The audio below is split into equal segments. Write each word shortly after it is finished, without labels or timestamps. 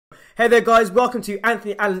Hey there guys, welcome to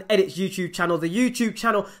Anthony Allen Edits YouTube channel, the YouTube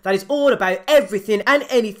channel that is all about everything and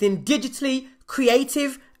anything digitally,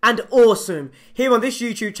 creative and awesome. Here on this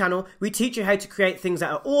YouTube channel, we teach you how to create things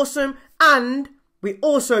that are awesome, and we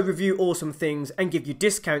also review awesome things and give you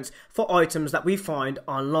discounts for items that we find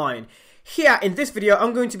online. Here in this video,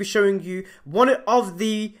 I'm going to be showing you one of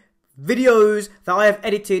the videos that I have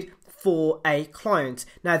edited for a client.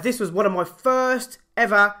 Now this was one of my first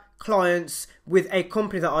ever clients with a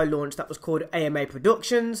company that I launched that was called AMA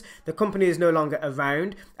Productions. The company is no longer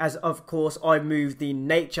around, as of course I moved the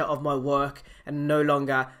nature of my work and no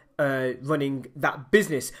longer running that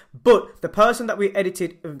business. But the person that we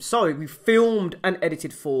filmed and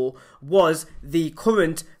edited for was the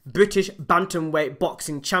current British Bantamweight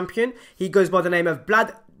boxing champion. He goes by the name of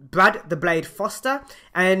Brad the Blade Foster,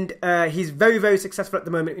 and he's very successful at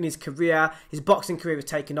the moment in his career. His boxing career has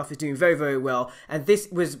taken off. He's doing very well, and this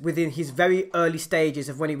was within his very early stages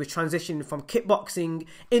of when he was transitioning from kickboxing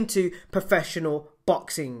into professional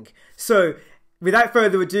boxing. So without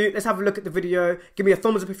further ado, let's have a look at the video. Give me a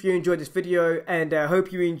thumbs up if you enjoyed this video, and I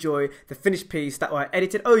hope you enjoy the finished piece that I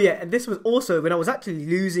edited. Oh yeah, and this was also when I was actually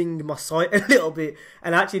losing my sight a little bit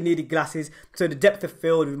and I actually needed glasses, so the depth of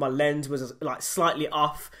field with my lens was like slightly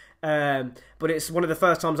off. But it's one of the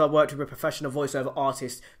first times I worked with a professional voiceover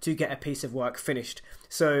artist to get a piece of work finished.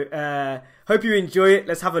 So hope you enjoy it.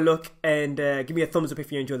 Let's have a look, and give me a thumbs up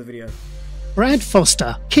if you enjoy the video. Brad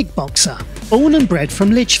Foster, kickboxer, born and bred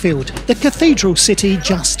from Lichfield, the cathedral city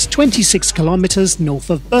just 26 kilometres north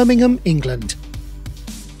of Birmingham, England.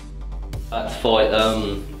 I had to fight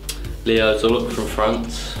Leo Zuluk from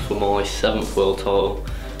France for my 7th world title.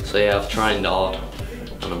 So yeah, I've trained hard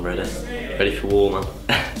and I'm ready for war, man.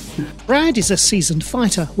 Brad is a seasoned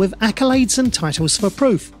fighter with accolades and titles for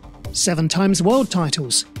proof. 7 times world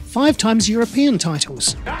titles, 5 times European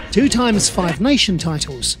titles, 2 times 5 nation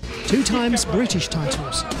titles, 2 times British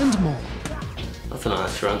titles, and more. That's a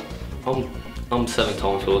nice run. I'm 7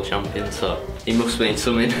 times world champion, so he must mean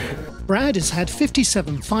something. Brad has had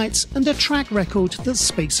 57 fights and a track record that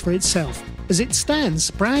speaks for itself. As it stands,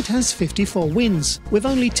 Brad has 54 wins, with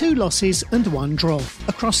only 2 losses and 1 draw,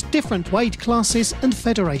 across different weight classes and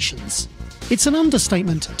federations. It's an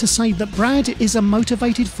understatement to say that Brad is a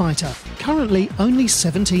motivated fighter, currently only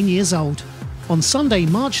 17 years old. On Sunday,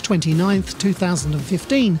 March 29th,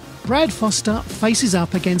 2015, Brad Foster faces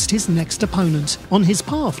up against his next opponent on his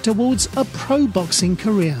path towards a pro boxing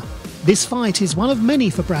career. This fight is one of many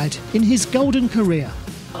for Brad in his golden career.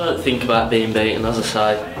 I don't think about being beaten, as I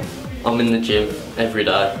say. I'm in the gym every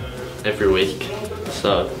day, every week,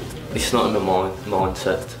 so it's not in my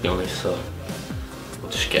mindset, to be honest, so I'll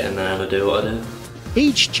just get in there and I do what I do.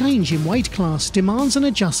 Each change in weight class demands an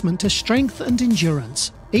adjustment to strength and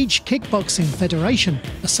endurance. Each kickboxing federation,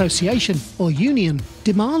 association or union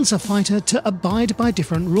demands a fighter to abide by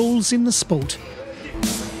different rules in the sport.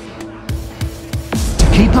 To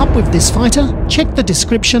keep up with this fighter, check the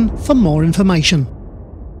description for more information.